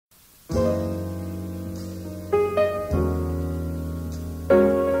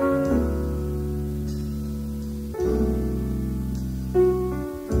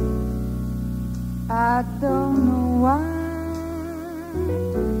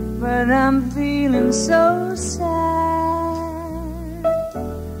but I'm feeling so sad.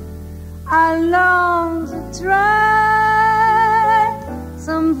 I long to try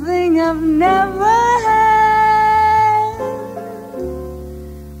something I've never had,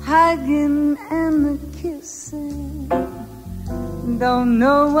 hugging and a kissing. Don't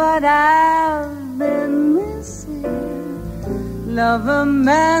know what I've been missing. Lover,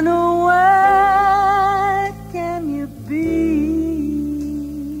 man, oh, where can you be?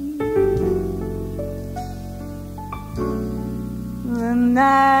 The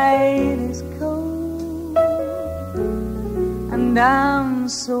night is cold and I'm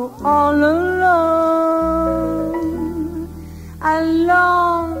so all alone. I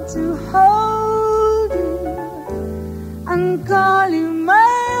long to hold you and call you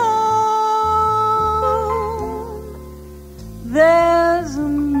my own. There's a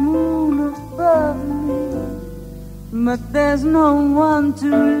moon above me, but there's no one to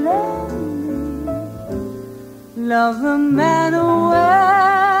love me. Lover, man,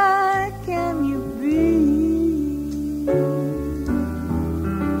 where can you be?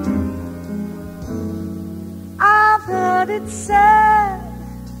 I've heard it said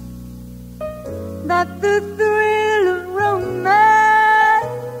that the thrill of romance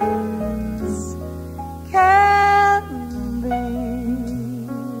can be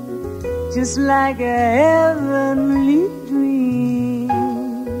just like a heavenly dream.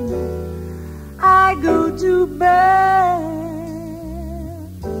 I go to bed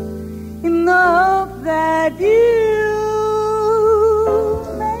in the hope that you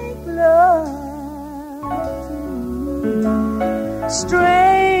make love to me.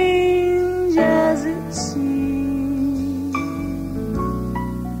 Strange as it seems,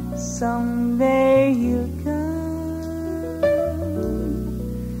 someday he'll come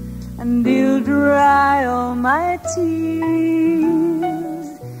and he'll dry all my tears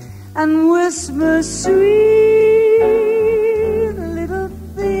and whisper sweet little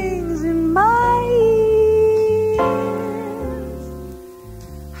things in my ears,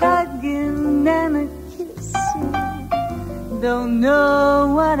 hugging and a kissing. Don't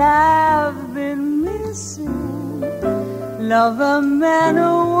know what I've been missing. Lover, man,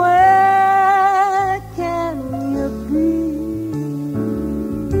 where can you be?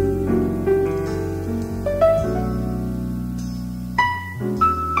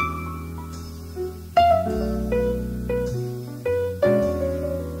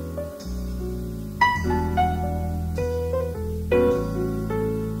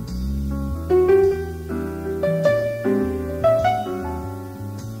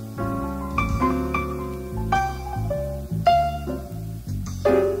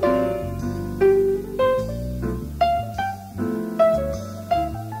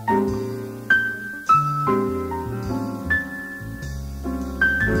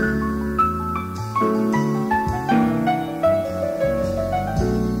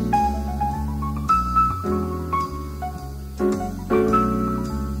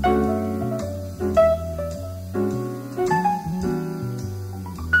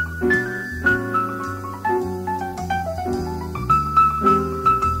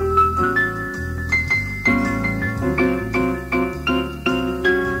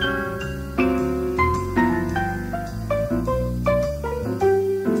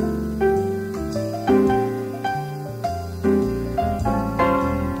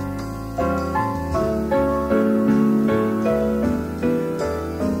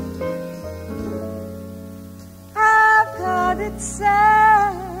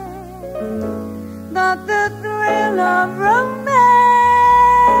 That the thrill of romance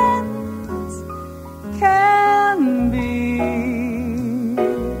can be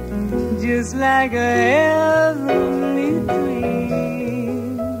just like a heavenly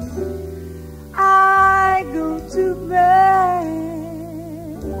dream. I go to bed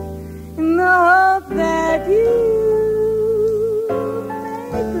in the hope that you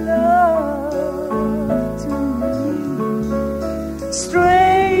make love to me.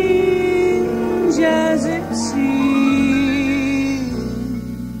 Strange as it seems,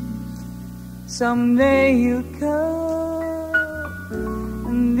 someday he'll come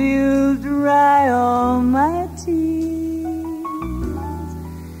and he'll dry all my tears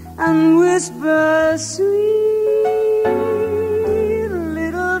and whisper sweet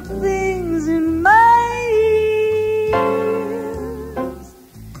little things in my ears,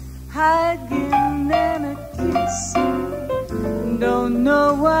 hugging and a kissing. Don't know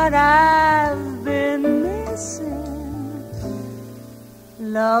what I've been missing.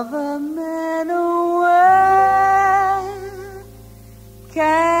 Lover, man, where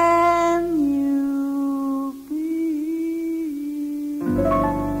can